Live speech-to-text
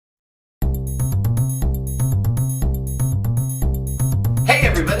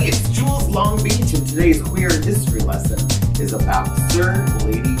everybody, it's Jules Long Beach, and today's queer history lesson is about Sir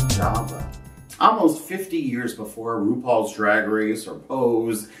Lady Java. Almost 50 years before RuPaul's Drag Race or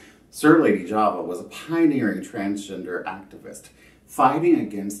Pose, Sir Lady Java was a pioneering transgender activist fighting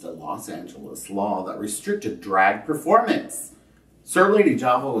against a Los Angeles law that restricted drag performance. Sir Lady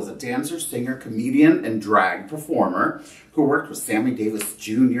Java was a dancer, singer, comedian, and drag performer who worked with Sammy Davis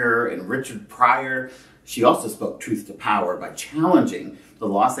Jr. and Richard Pryor. She also spoke truth to power by challenging the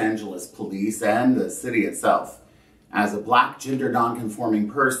Los Angeles police and the city itself. As a black, gender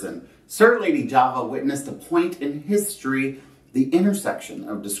non-conforming person, Sir Lady Java witnessed a point in history, the intersection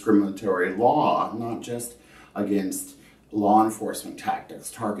of discriminatory law, not just against law enforcement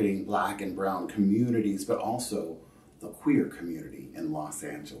tactics targeting black and brown communities, but also the queer community in Los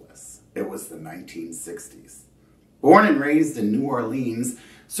Angeles. It was the 1960s. Born and raised in New Orleans,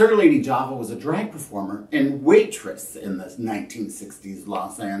 Sir Lady Java was a drag performer and waitress in the 1960s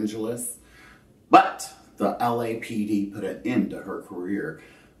Los Angeles. But the LAPD put an end to her career.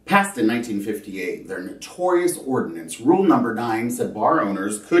 Passed in 1958, their notorious ordinance, Rule Number 9, said bar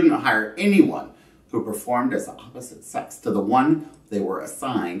owners couldn't hire anyone who performed as the opposite sex to the one they were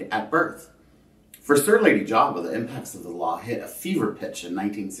assigned at birth. For Sir Lady Java, the impacts of the law hit a fever pitch in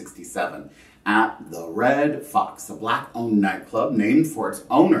 1967 at the Red Fox, a black-owned nightclub named for its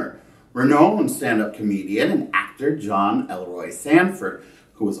owner, renowned stand-up comedian and actor John Elroy Sanford,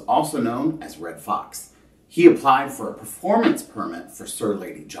 who was also known as Red Fox. He applied for a performance permit for Sir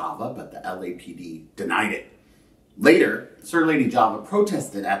Lady Java, but the LAPD denied it. Later, Sir Lady Java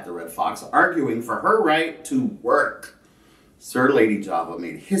protested at the Red Fox, arguing for her right to work. Sir Lady Java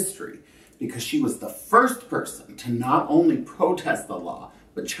made history because she was the first person to not only protest the law,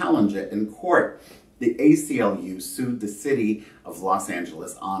 but challenge it in court. The ACLU sued the city of Los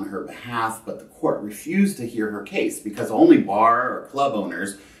Angeles on her behalf, but the court refused to hear her case because only bar or club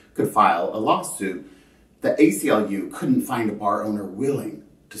owners could file a lawsuit. The ACLU couldn't find a bar owner willing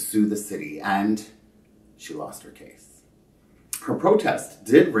to sue the city, and she lost her case. Her protest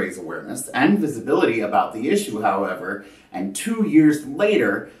did raise awareness and visibility about the issue, however, and 2 years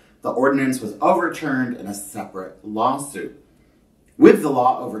later, the ordinance was overturned in a separate lawsuit. With the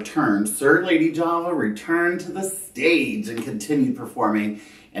law overturned, Sir Lady Java returned to the stage and continued performing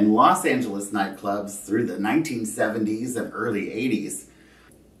in Los Angeles nightclubs through the 1970s and early 80s.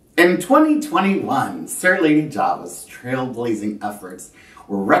 In 2021, Sir Lady Java's trailblazing efforts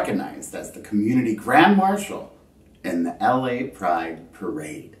were recognized as the community grand marshal in the LA Pride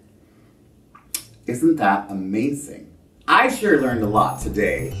Parade. Isn't that amazing? I sure learned a lot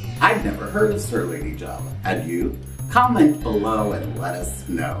today. I'd never heard of Sir Lady Java. Had you? Comment below and let us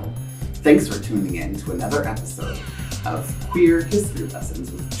know. Thanks for tuning in to another episode of Queer History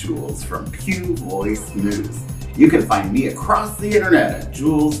Lessons with Jules from Pew Voice News. You can find me across the internet at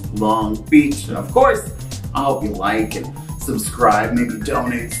Jules Long Beach. And of course, I hope you like and subscribe, maybe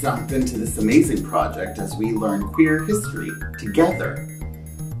donate something to this amazing project as we learn queer history together.